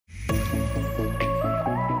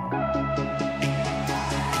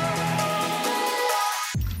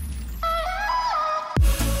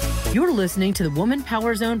You're listening to the Woman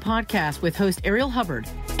Power Zone podcast with host Ariel Hubbard,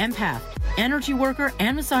 empath, energy worker,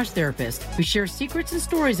 and massage therapist. We share secrets and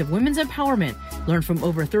stories of women's empowerment, learn from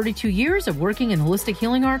over 32 years of working in holistic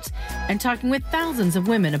healing arts, and talking with thousands of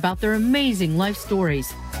women about their amazing life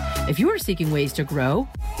stories. If you are seeking ways to grow,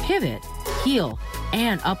 pivot, heal,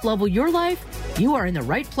 and up-level your life, you are in the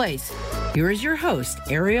right place. Here is your host,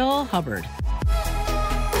 Ariel Hubbard.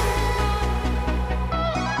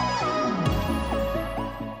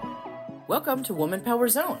 Welcome to Woman Power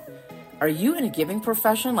Zone. Are you in a giving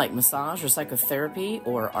profession like massage or psychotherapy,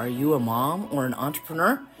 or are you a mom or an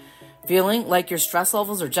entrepreneur? Feeling like your stress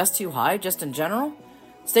levels are just too high, just in general?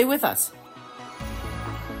 Stay with us.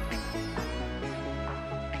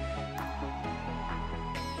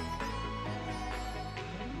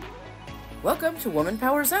 Welcome to Woman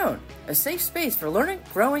Power Zone, a safe space for learning,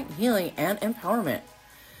 growing, healing, and empowerment.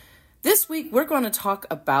 This week, we're going to talk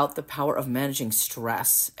about the power of managing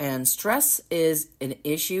stress. And stress is an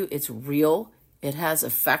issue. It's real. It has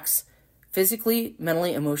effects physically,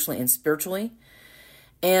 mentally, emotionally, and spiritually.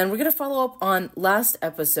 And we're going to follow up on last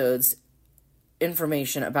episode's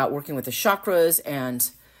information about working with the chakras and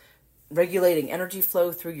regulating energy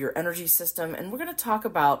flow through your energy system. And we're going to talk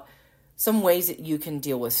about some ways that you can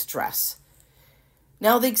deal with stress.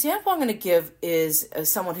 Now, the example I'm going to give is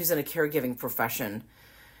someone who's in a caregiving profession.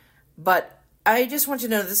 But I just want you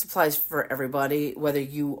to know this applies for everybody, whether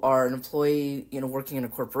you are an employee, working in a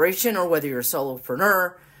corporation, or whether you're a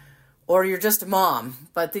solopreneur, or you're just a mom.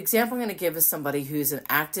 But the example I'm going to give is somebody who's an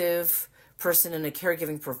active person in a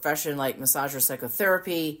caregiving profession like massage or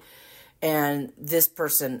psychotherapy, and this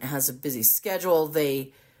person has a busy schedule.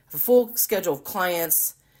 They have a full schedule of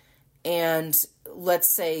clients, and let's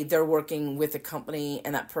say they're working with a company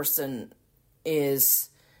and that person is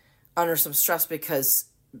under some stress because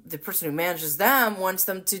the person who manages them wants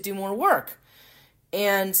them to do more work.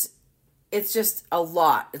 And it's just a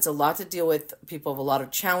lot. It's a lot to deal with. People have a lot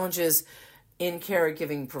of challenges in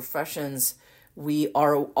caregiving professions. We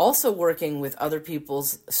are also working with other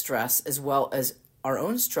people's stress as well as our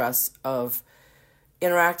own stress of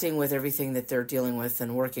interacting with everything that they're dealing with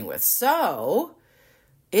and working with. So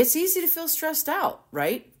it's easy to feel stressed out,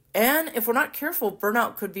 right? And if we're not careful,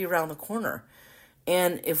 burnout could be around the corner.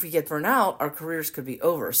 And if we get burnt out, our careers could be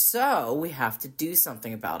over. So we have to do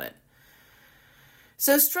something about it.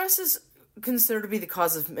 So stress is considered to be the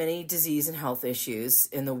cause of many disease and health issues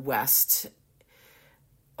in the West.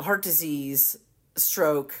 Heart disease,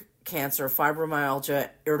 stroke, cancer, fibromyalgia,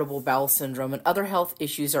 irritable bowel syndrome, and other health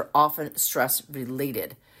issues are often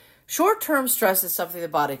stress-related. Short-term stress is something the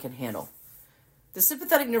body can handle. The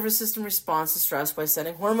sympathetic nervous system responds to stress by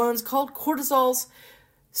sending hormones called cortisols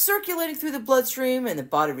circulating through the bloodstream, and the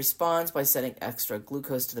body responds by sending extra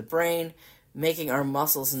glucose to the brain, making our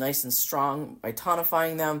muscles nice and strong by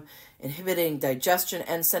tonifying them, inhibiting digestion,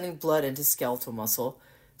 and sending blood into skeletal muscle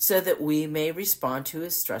so that we may respond to a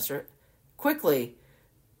stressor quickly.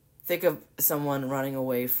 Think of someone running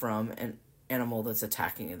away from an animal that's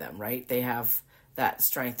attacking them, right? They have that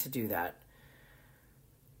strength to do that.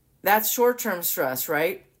 That's short-term stress,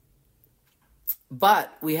 right?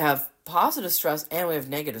 But we have positive stress and we have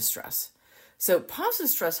negative stress. So positive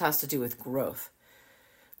stress has to do with growth.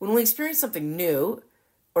 When we experience something new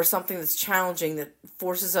or something that's challenging that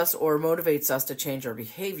forces us or motivates us to change our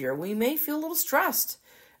behavior, we may feel a little stressed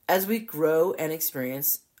as we grow and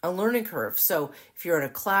experience a learning curve. So if you're in a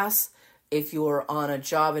class, if you're on a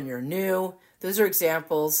job and you're new, those are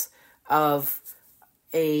examples of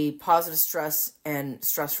a positive stress and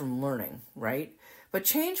stress from learning, right? But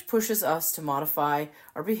change pushes us to modify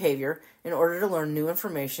our behavior in order to learn new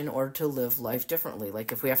information or to live life differently.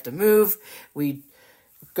 Like if we have to move, we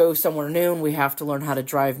go somewhere new and we have to learn how to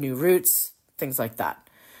drive new routes, things like that.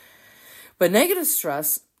 But negative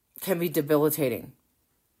stress can be debilitating.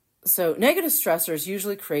 So negative stressors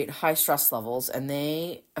usually create high stress levels, and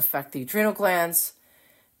they affect the adrenal glands,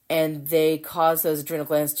 and they cause those adrenal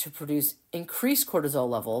glands to produce increased cortisol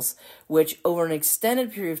levels, which over an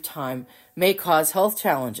extended period of time may cause health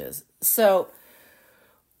challenges. So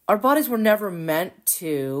our bodies were never meant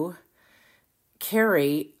to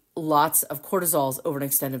carry lots of cortisols over an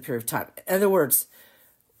extended period of time. In other words,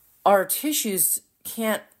 our tissues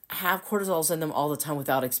can't have cortisols in them all the time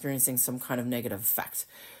without experiencing some kind of negative effect.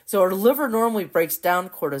 So our liver normally breaks down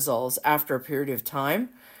cortisols after a period of time,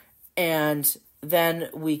 and then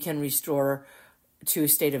we can restore to a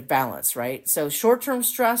state of balance, right? So short-term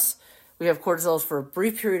stress, we have cortisols for a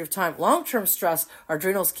brief period of time. Long-term stress, our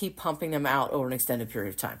adrenals keep pumping them out over an extended period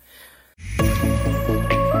of time.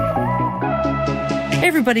 Hey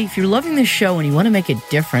everybody, if you're loving this show and you want to make a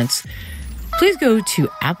difference, please go to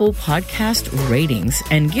Apple Podcast Ratings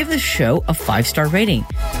and give this show a 5-star rating.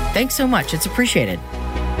 Thanks so much. It's appreciated.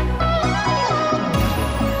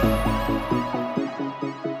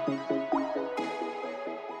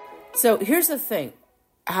 So here's the thing.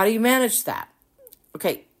 How do you manage that?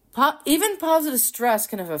 Okay, even positive stress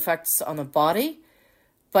can have effects on the body,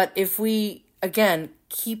 but if we, again,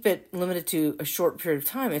 keep it limited to a short period of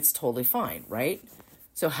time, it's totally fine, right?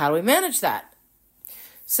 So how do we manage that?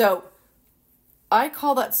 So I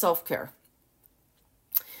call that self-care.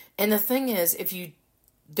 And the thing is, if you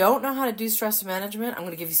don't know how to do stress management, I'm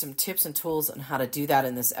going to give you some tips and tools on how to do that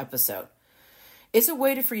in this episode. It's a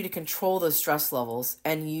way for you to control those stress levels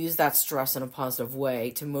and use that stress in a positive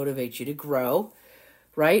way to motivate you to grow,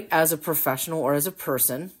 right? As a professional or as a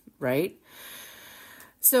person, right?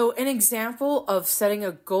 So an example of setting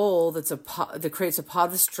a goal that creates a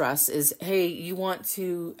positive stress is, hey, you want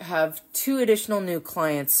to have 2 additional new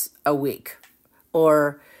clients a week,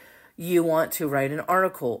 or you want to write an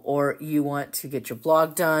article, or you want to get your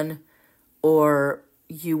blog done, or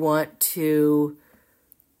you want to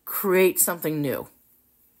create something new,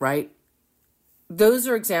 right? Those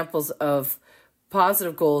are examples of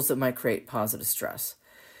positive goals that might create positive stress.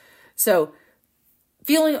 So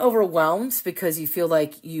feeling overwhelmed because you feel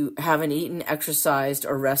like you haven't eaten, exercised,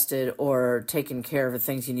 or rested, or taken care of the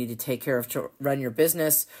things you need to take care of to run your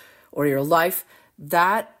business or your life,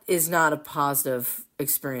 that is not a positive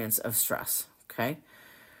experience of stress, okay?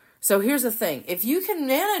 So here's the thing. If you can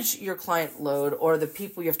manage your client load or the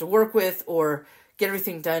people you have to work with or get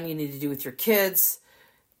everything done you need to do with your kids,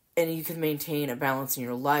 and you can maintain a balance in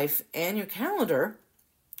your life and your calendar,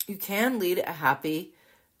 you can lead a happy,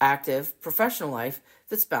 active, professional life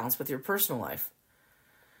that's balanced with your personal life.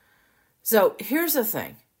 So here's the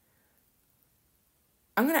thing.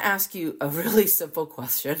 I'm going to ask you a really simple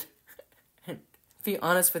question and be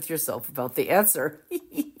honest with yourself about the answer.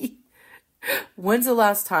 When's the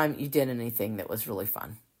last time you did anything that was really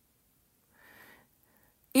fun?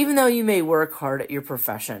 Even though you may work hard at your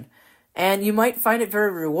profession and you might find it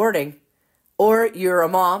very rewarding, or you're a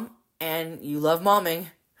mom and you love momming,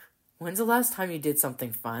 when's the last time you did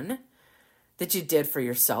something fun that you did for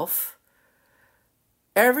yourself?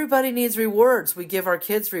 Everybody needs rewards. We give our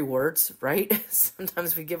kids rewards, right?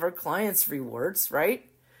 Sometimes we give our clients rewards, right?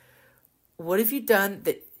 What have you done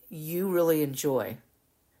that you really enjoy?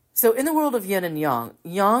 So in the world of yin and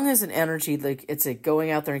yang is an energy, like it's a going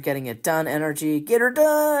out there and getting it done energy, get her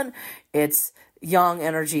done. It's yang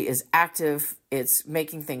energy is active. It's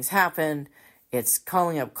making things happen. It's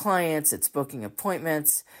calling up clients. It's booking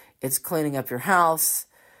appointments. It's cleaning up your house.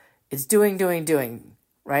 It's doing,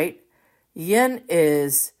 right? Yin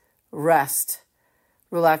is rest,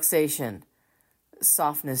 relaxation,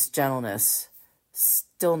 softness, gentleness,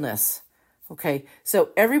 stillness. Okay, so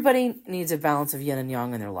everybody needs a balance of yin and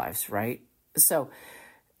yang in their lives, right? So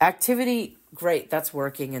activity, great, that's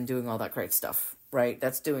working and doing all that great stuff, right?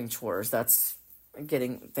 That's doing chores, that's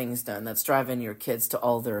getting things done, that's driving your kids to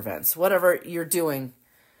all their events. Whatever you're doing,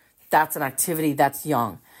 that's an activity, that's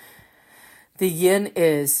yang. The yin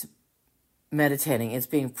is meditating, it's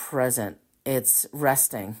being present, it's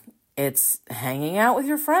resting, it's hanging out with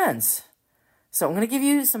your friends. So I'm going to give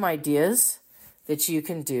you some ideas that you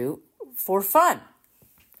can do for fun.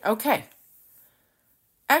 Okay.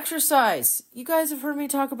 Exercise. You guys have heard me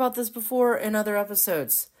talk about this before in other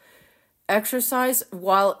episodes. Exercise,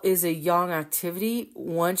 while is a yang activity,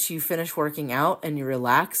 once you finish working out and you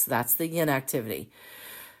relax, that's the yin activity.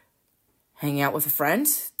 Hang out with a friend,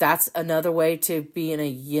 that's another way to be in a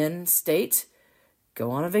yin state.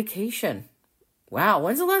 Go on a vacation. Wow,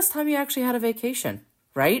 when's the last time you actually had a vacation,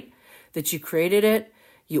 right? That you created it,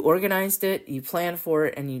 you organized it, you planned for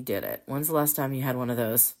it, and you did it. When's the last time you had one of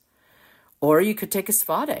those? Or you could take a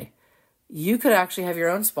spa day. You could actually have your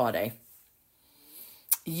own spa day.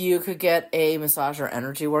 You could get a massage or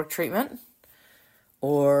energy work treatment.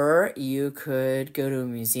 Or you could go to a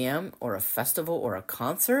museum or a festival or a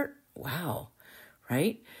concert. Wow,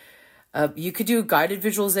 right? You could do guided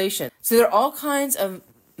visualization. So there are all kinds of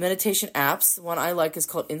meditation apps. The one I like is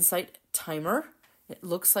called Insight Timer. It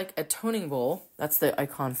looks like a toning bowl. That's the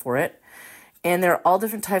icon for it. And there are all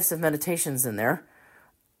different types of meditations in there.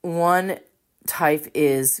 One type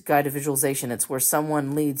is guided visualization. It's where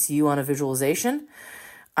someone leads you on a visualization.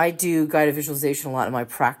 I do guided visualization a lot in my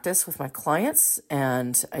practice with my clients,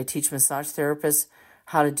 and I teach massage therapists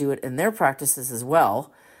how to do it in their practices as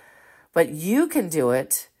well. But you can do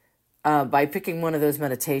it by picking one of those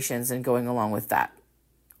meditations and going along with that.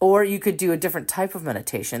 Or you could do a different type of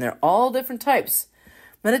meditation. They're all different types.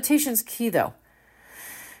 Meditation's key, though.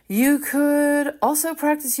 You could also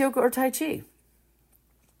practice yoga or Tai Chi.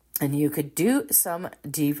 And you could do some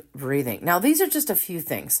deep breathing. Now, these are just a few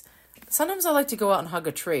things. Sometimes I like to go out and hug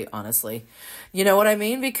a tree, honestly. You know what I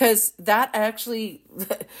mean? Because that actually,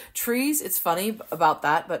 trees, it's funny about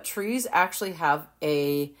that, but trees actually have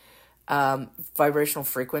a vibrational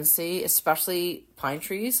frequency, especially pine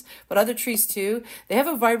trees, but other trees too. They have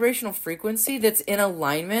a vibrational frequency that's in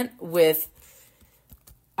alignment with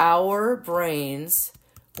our brains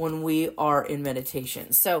when we are in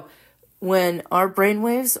meditation. So when our brain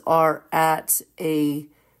waves are at a,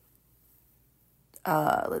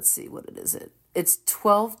 let's see, what it is. It's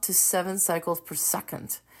 12 to 7 cycles per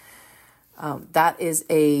second. That is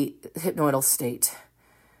a hypnoidal state.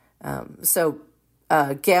 So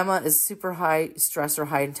gamma is super high stress or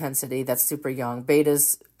high intensity. That's super young.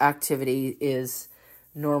 Beta's activity is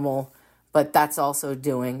normal, but that's also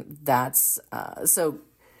so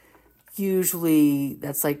usually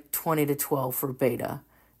that's like 20 to 12 for beta.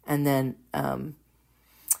 And then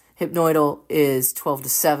hypnoidal is 12 to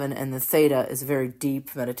 7, and the theta is a very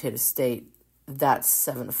deep meditative state. That's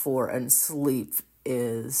 7 to 4, and sleep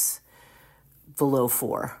is below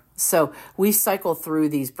 4. So we cycle through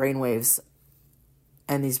these brainwaves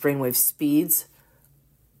and these brainwave speeds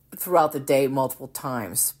throughout the day multiple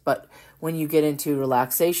times. But when you get into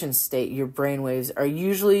relaxation state, your brainwaves are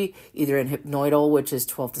usually either in hypnoidal, which is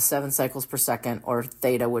 12 to 7 cycles per second, or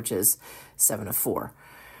theta, which is 7 to 4.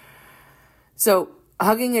 So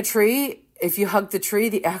hugging a tree, if you hug the tree,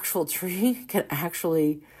 the actual tree can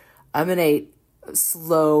actually emanate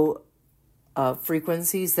slow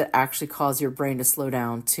frequencies that actually cause your brain to slow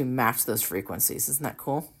down to match those frequencies. Isn't that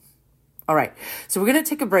cool? All right, so we're going to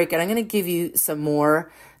take a break, and I'm going to give you some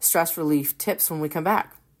more stress relief tips when we come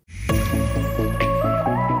back.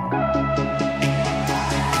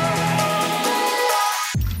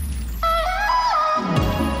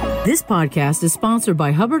 This podcast is sponsored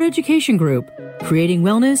by Hubbard Education Group, creating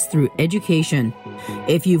wellness through education.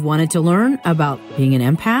 If you've wanted to learn about being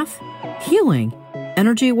an empath, healing,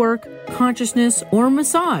 energy work, consciousness, or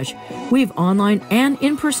massage, we have online and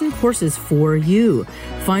in-person courses for you.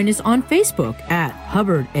 Find us on Facebook at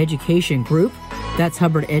Hubbard Education Group. That's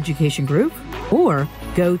Hubbard Education Group. Or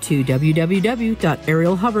go to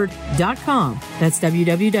www.arielhubbard.com. That's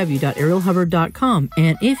www.arielhubbard.com.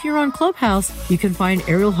 And if you're on Clubhouse, you can find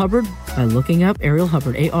Ariel Hubbard by looking up Ariel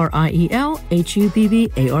Hubbard,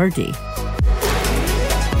 ArielHubbard.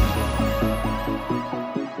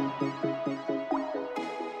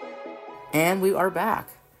 And we are back.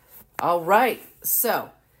 All right, so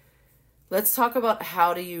let's talk about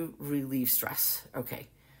how do you relieve stress. Okay.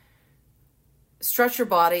 Stretch your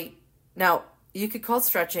body. Now, you could call it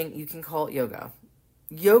stretching. You can call it yoga.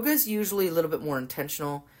 Yoga is usually a little bit more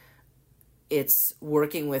intentional. It's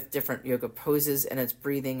working with different yoga poses, and it's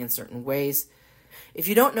breathing in certain ways. If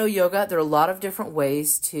you don't know yoga, there are a lot of different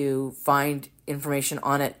ways to find information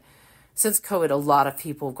on it. Since COVID, a lot of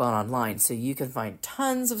people have gone online, so you can find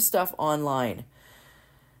tons of stuff online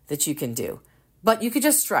that you can do. But you could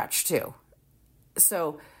just stretch too.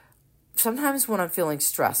 So sometimes when I'm feeling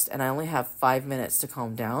stressed and I only have 5 minutes to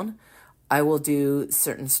calm down, I will do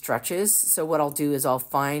certain stretches. So what I'll do is I'll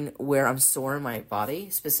find where I'm sore in my body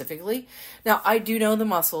specifically. Now, I do know the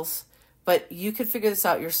muscles, but you can figure this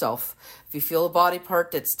out yourself. If you feel a body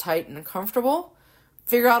part that's tight and uncomfortable,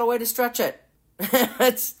 figure out a way to stretch it.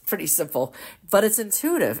 It's pretty simple, but it's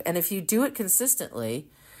intuitive. And if you do it consistently,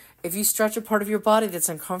 if you stretch a part of your body that's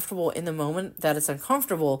uncomfortable in the moment that it's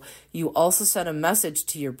uncomfortable, you also send a message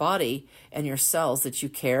to your body and your cells that you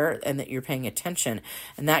care and that you're paying attention.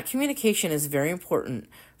 And that communication is very important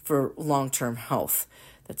for long-term health.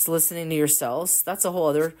 That's listening to your cells. That's a whole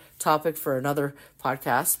other topic for another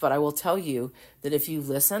podcast. But I will tell you that if you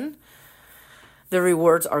listen, the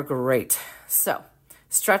rewards are great. So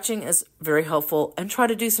stretching is very helpful, and try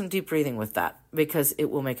to do some deep breathing with that because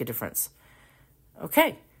it will make a difference.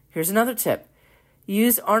 Okay, here's another tip.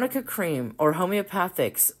 Use arnica cream or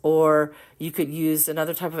homeopathics, or you could use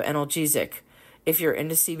another type of analgesic. If you're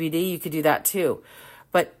into CBD, you could do that too.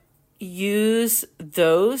 But use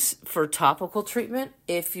those for topical treatment.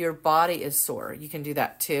 If your body is sore, you can do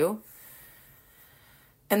that too.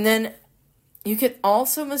 And then you can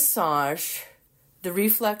also massage the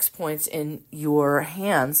reflex points in your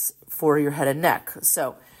hands for your head and neck.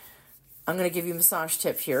 So I'm going to give you a massage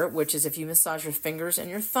tip here, which is if you massage your fingers and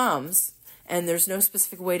your thumbs, and there's no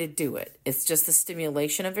specific way to do it. It's just the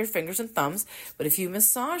stimulation of your fingers and thumbs. But if you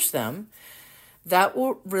massage them, that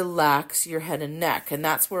will relax your head and neck. And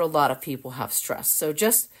that's where a lot of people have stress. So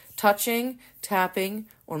just touching, tapping,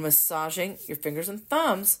 or massaging your fingers and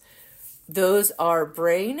thumbs, those are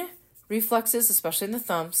brain reflexes, especially in the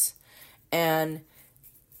thumbs, and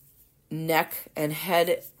neck and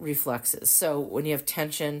head reflexes. So when you have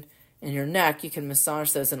tension in your neck, you can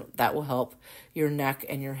massage those, and that will help your neck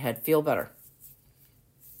and your head feel better.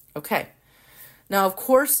 Okay. Now, of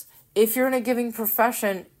course, if you're in a giving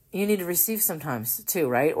profession, you need to receive sometimes too,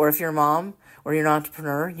 right? Or if you're a mom or you're an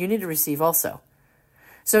entrepreneur, you need to receive also.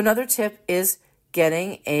 So another tip is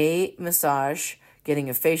getting a massage, getting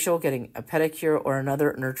a facial, getting a pedicure, or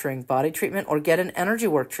another nurturing body treatment, or get an energy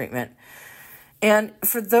work treatment. And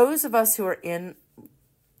for those of us who are in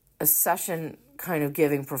a session kind of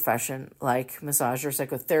giving profession like massage or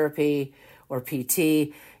psychotherapy or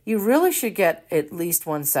PT, you really should get at least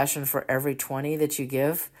one session for every 20 that you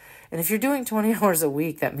give. And if you're doing 20 hours a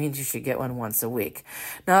week, that means you should get one once a week.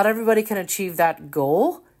 Not everybody can achieve that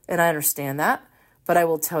goal, and I understand that, but I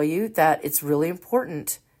will tell you that it's really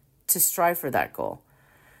important to strive for that goal.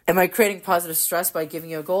 Am I creating positive stress by giving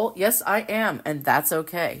you a goal? Yes, I am, and that's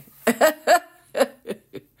okay.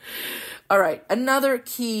 All right, another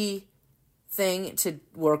key thing to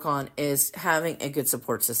work on is having a good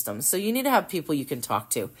support system. So you need to have people you can talk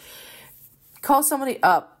to. Call somebody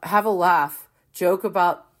up, have a laugh, joke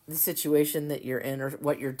about the situation that you're in or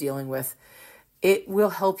what you're dealing with. It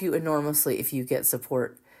will help you enormously if you get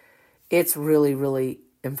support. It's really, really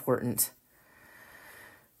important.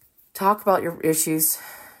 Talk about your issues,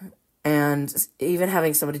 and even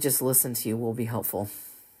having somebody just listen to you will be helpful.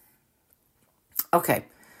 Okay.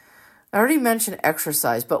 I already mentioned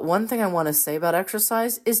exercise, but one thing I want to say about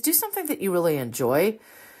exercise is do something that you really enjoy.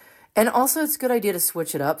 And also, it's a good idea to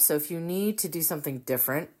switch it up. So if you need to do something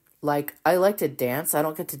different, like I like to dance, I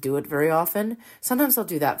don't get to do it very often. Sometimes I'll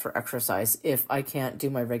do that for exercise if I can't do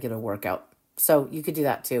my regular workout. So you could do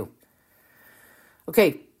that too.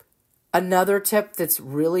 Okay, another tip that's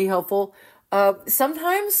really helpful.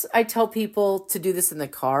 Sometimes I tell people to do this in the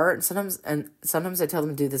car, and sometimes I tell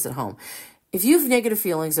them to do this at home. If you have negative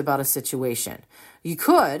feelings about a situation, you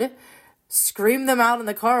could scream them out in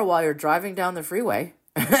the car while you're driving down the freeway.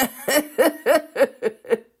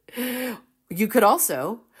 You could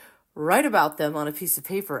also write about them on a piece of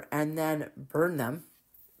paper and then burn them.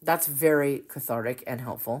 That's very cathartic and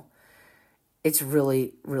helpful. It's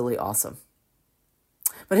really, really awesome.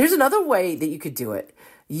 But here's another way that you could do it.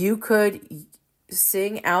 You could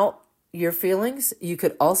sing out your feelings. You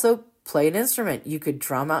could also play an instrument. You could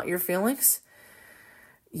drum out your feelings.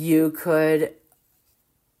 You could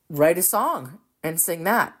write a song and sing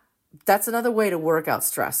that. That's another way to work out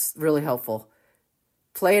stress. Really helpful.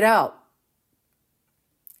 Play it out.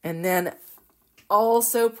 And then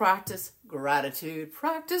also practice gratitude.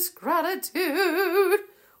 Practice gratitude.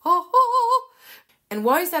 Oh. And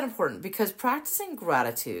why is that important? Because practicing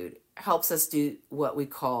gratitude helps us do what we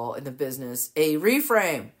call in the business a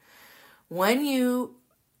reframe. When you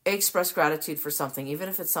express gratitude for something, even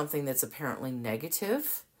if it's something that's apparently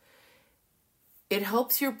negative, it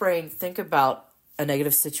helps your brain think about a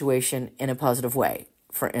negative situation in a positive way.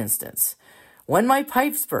 For instance, when my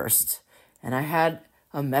pipes burst and I had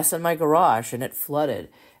a mess in my garage and it flooded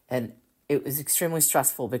and it was extremely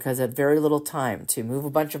stressful because I had very little time to move a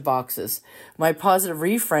bunch of boxes, my positive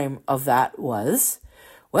reframe of that was,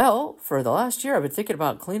 well, for the last year I've been thinking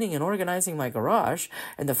about cleaning and organizing my garage,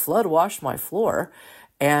 and the flood washed my floor.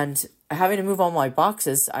 And having to move all my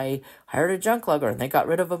boxes, I hired a junk lugger and they got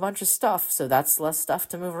rid of a bunch of stuff. So that's less stuff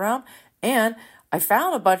to move around. And I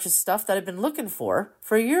found a bunch of stuff that I've been looking for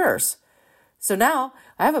years. So now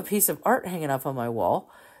I have a piece of art hanging up on my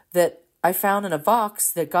wall that I found in a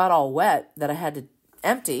box that got all wet that I had to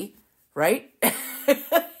empty, right?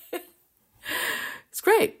 It's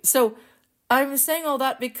great. So I'm saying all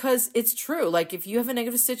that because it's true. Like if you have a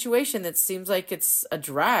negative situation that seems like it's a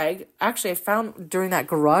drag, actually I found during that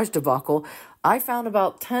garage debacle, I found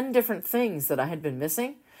about 10 different things that I had been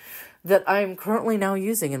missing that I'm currently now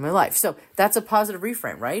using in my life. So that's a positive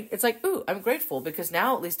reframe, right? It's like, ooh, I'm grateful because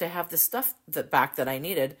now at least I have the stuff back that I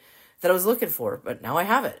needed that I was looking for, but now I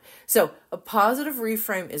have it. So a positive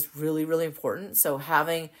reframe is really, really important. So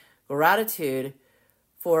having gratitude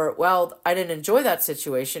for, well, I didn't enjoy that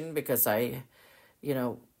situation because I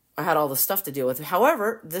had all the stuff to deal with.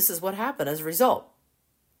 However, this is what happened as a result.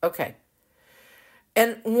 Okay.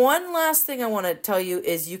 And one last thing I want to tell you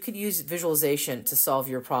is you could use visualization to solve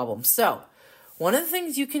your problem. So one of the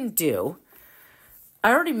things you can do,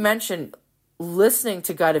 I already mentioned listening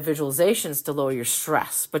to guided visualizations to lower your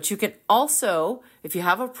stress, but you can also, if you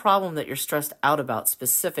have a problem that you're stressed out about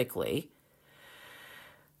specifically,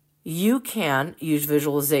 you can use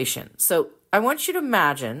visualization. So I want you to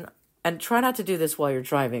imagine, and try not to do this while you're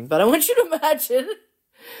driving, but I want you to imagine,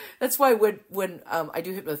 that's why when I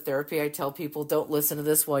do hypnotherapy, I tell people don't listen to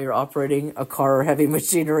this while you're operating a car or heavy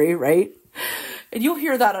machinery, right? And you'll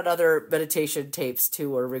hear that on other meditation tapes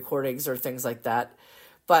too, or recordings or things like that.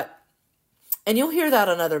 And you'll hear that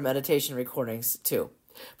on other meditation recordings too.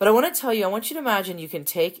 But I want to tell you, I want you to imagine you can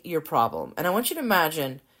take your problem, and I want you to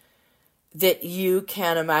imagine that you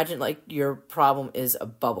can imagine like your problem is a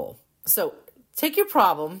bubble. So take your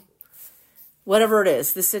problem, whatever it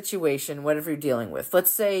is, the situation, whatever you're dealing with.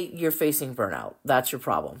 Let's say you're facing burnout. That's your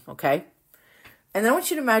problem, okay? And then I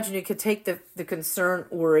want you to imagine you could take the concern,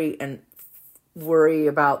 worry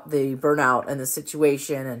about the burnout and the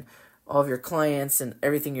situation and all of your clients and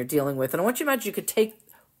everything you're dealing with. And I want you to imagine you could take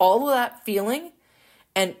all of that feeling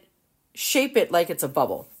and shape it like it's a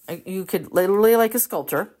bubble. You could literally, like a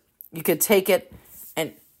sculptor, you could take it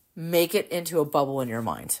and make it into a bubble in your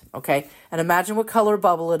mind, okay? And imagine what color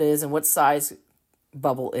bubble it is and what size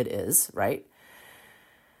bubble it is, right?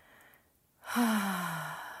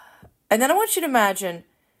 And then I want you to imagine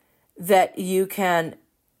that you can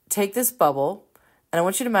take this bubble, and I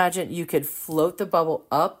want you to imagine you could float the bubble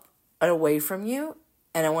up and away from you,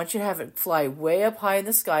 and I want you to have it fly way up high in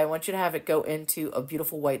the sky. I want you to have it go into a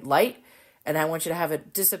beautiful white light, and I want you to have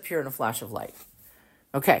it disappear in a flash of light.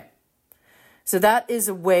 Okay. So that is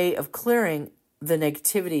a way of clearing the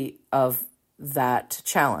negativity of that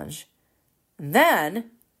challenge. And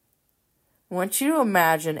then I want you to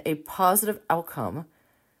imagine a positive outcome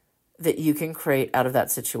that you can create out of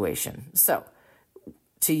that situation. So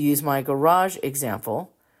to use my garage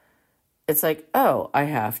example, it's like, oh, I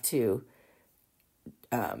have to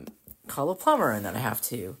call a plumber, and then I have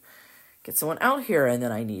to get someone out here, and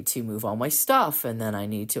then I need to move all my stuff, and then I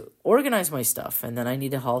need to organize my stuff, and then I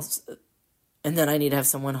need to have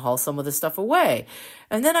someone haul some of the stuff away.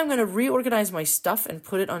 And then I'm going to reorganize my stuff and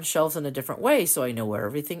put it on shelves in a different way so I know where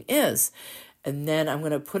everything is. And then I'm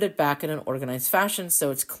going to put it back in an organized fashion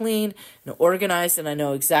so it's clean and organized and I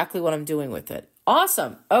know exactly what I'm doing with it.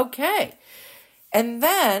 Awesome. Okay. And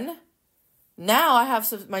then now I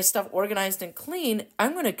have my stuff organized and clean.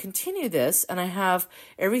 I'm going to continue this, and I have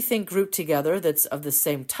everything grouped together that's of the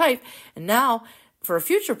same type. And now for a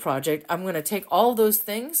future project, I'm going to take all those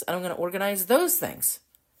things and I'm going to organize those things.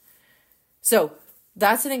 So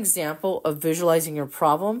that's an example of visualizing your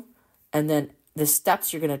problem, and then the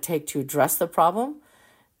steps you're going to take to address the problem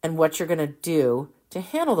and what you're going to do to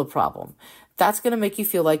handle the problem. That's going to make you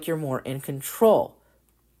feel like you're more in control.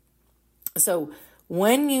 So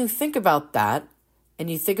when you think about that and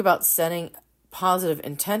you think about setting positive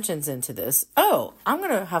intentions into this, oh, I'm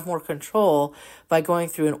going to have more control by going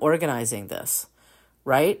through and organizing this,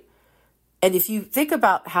 right? And if you think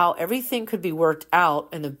about how everything could be worked out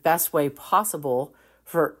in the best way possible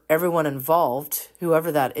for everyone involved,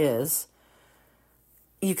 whoever that is,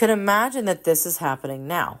 you can imagine that this is happening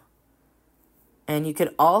now. And you can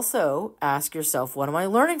also ask yourself, what am I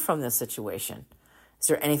learning from this situation? Is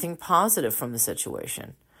there anything positive from the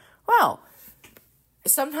situation? Well,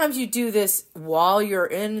 sometimes you do this while you're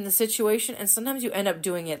in the situation, and sometimes you end up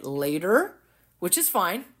doing it later, which is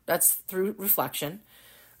fine. That's through reflection.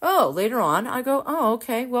 Oh, later on, I go, oh,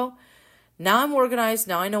 okay, well, now I'm organized.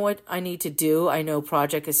 Now I know what I need to do. I know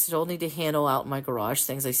project I still need to handle out in my garage,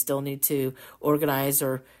 things I still need to organize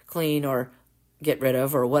or clean or get rid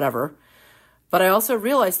of or whatever. But I also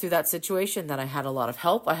realized through that situation that I had a lot of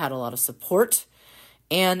help. I had a lot of support,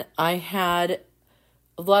 and I had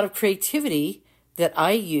a lot of creativity that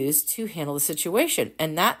I used to handle the situation.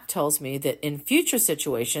 And that tells me that in future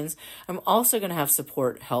situations, I'm also going to have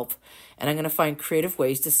support, help, and I'm going to find creative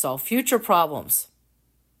ways to solve future problems.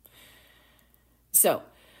 So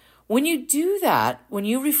when you do that, when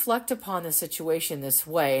you reflect upon the situation this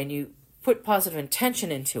way and you put positive intention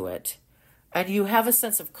into it, and you have a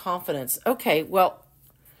sense of confidence, okay, well,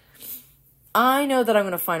 I know that I'm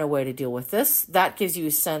going to find a way to deal with this. That gives you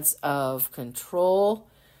a sense of control,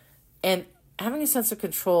 and having a sense of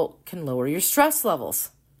control can lower your stress levels.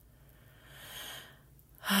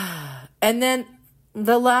 And then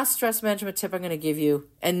the last stress management tip I'm going to give you,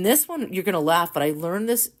 and this one you're going to laugh, but I learned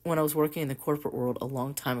this when I was working in the corporate world a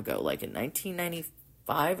long time ago, like in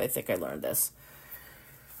 1995, I think I learned this.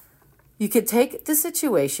 You could take the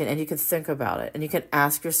situation and you could think about it, and you can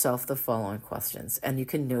ask yourself the following questions, and you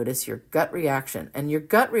can notice your gut reaction. And your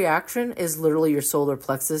gut reaction is literally your solar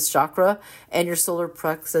plexus chakra and your solar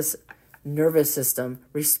plexus nervous system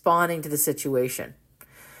responding to the situation.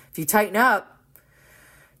 If you tighten up,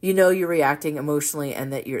 you know you're reacting emotionally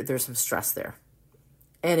and that there's some stress there.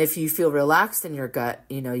 And if you feel relaxed in your gut,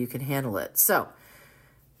 you know you can handle it. So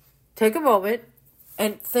take a moment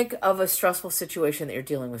and think of a stressful situation that you're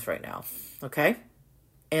dealing with right now, okay?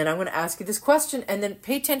 And I'm going to ask you this question, and then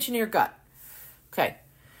pay attention to your gut. Okay.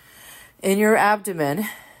 In your abdomen,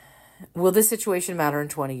 will this situation matter in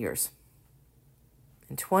 20 years?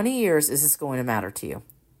 In 20 years, is this going to matter to you?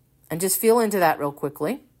 And just feel into that real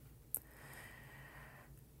quickly.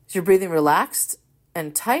 Is your breathing relaxed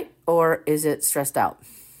and tight, or is it stressed out?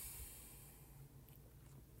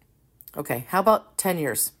 Okay, how about 10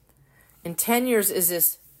 years? In 10 years, is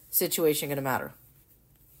this situation going to matter?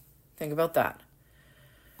 Think about that.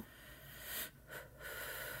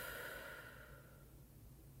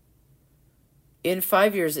 In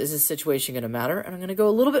 5 years, is this situation going to matter? And I'm going to go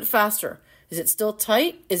a little bit faster. Is it still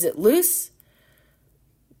tight? Is it loose?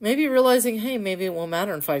 Maybe realizing, hey, maybe it won't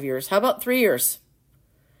matter in 5 years. How about 3 years?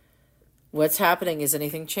 What's happening? Is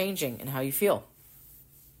anything changing in how you feel?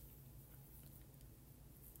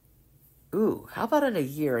 Ooh, how about in a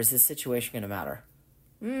year? Is this situation going to matter?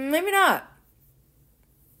 Maybe not.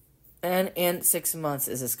 And in 6 months,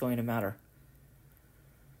 is this going to matter?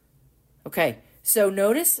 Okay, so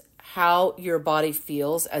notice how your body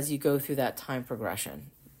feels as you go through that time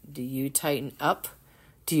progression. Do you tighten up?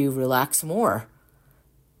 Do you relax more?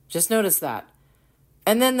 Just notice that.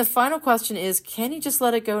 And then the final question is, can you just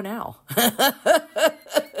let it go now?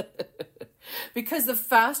 Because the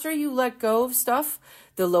faster you let go of stuff,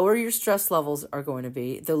 the lower your stress levels are going to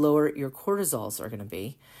be, the lower your cortisols are going to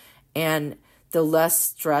be, and the less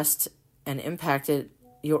stressed and impacted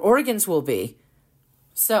your organs will be.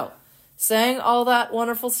 So, saying all that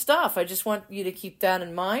wonderful stuff, I just want you to keep that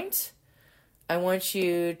in mind. I want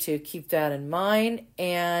you to keep that in mind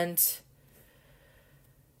and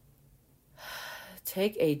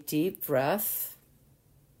take a deep breath.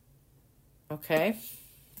 Okay.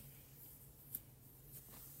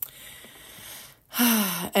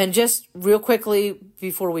 And just real quickly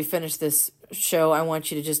before we finish this show, I want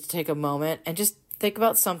you to just take a moment and just think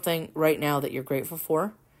about something right now that you're grateful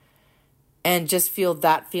for. And just feel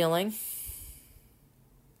that feeling.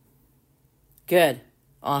 Good.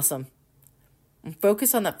 Awesome. And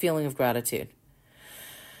focus on that feeling of gratitude.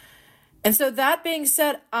 And so that being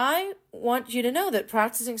said, I want you to know that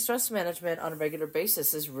practicing stress management on a regular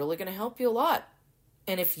basis is really going to help you a lot.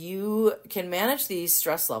 And if you can manage these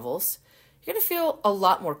stress levels, you're going to feel a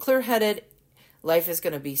lot more clear-headed. Life is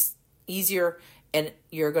going to be easier, and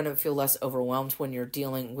you're going to feel less overwhelmed when you're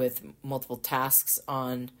dealing with multiple tasks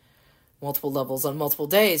on multiple levels on multiple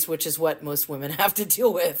days, which is what most women have to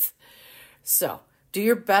deal with. So do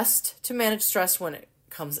your best to manage stress when it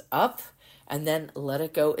comes up, and then let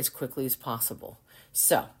it go as quickly as possible.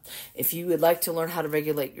 So if you would like to learn how to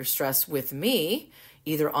regulate your stress with me,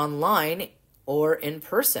 either online or in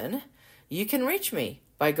person, you can reach me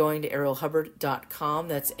by going to arielhubbard.com.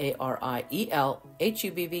 That's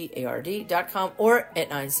ArielHubbard.com, or at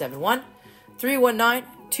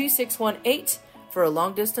 971-319-2618 for a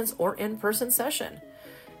long distance or in-person session.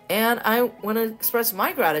 And I want to express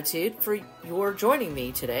my gratitude for your joining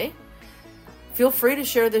me today. Feel free to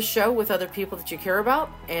share this show with other people that you care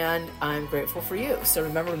about, and I'm grateful for you. So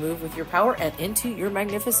remember to move with your power and into your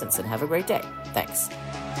magnificence, and have a great day. Thanks.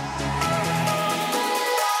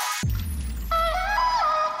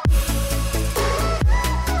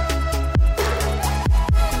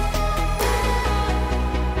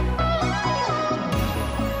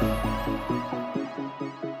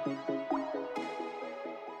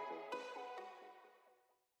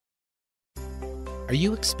 Are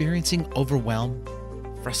you experiencing overwhelm,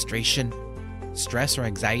 frustration, stress, or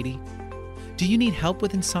anxiety? Do you need help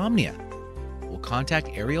with insomnia? Well, contact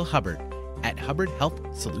Ariel Hubbard at Hubbard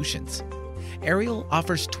Health Solutions. Ariel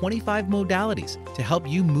offers 25 modalities to help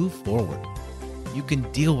you move forward. You can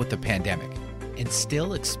deal with the pandemic and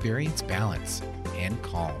still experience balance and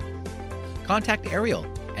calm. Contact Ariel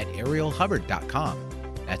at arielhubbard.com.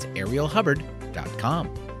 That's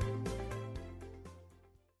arielhubbard.com.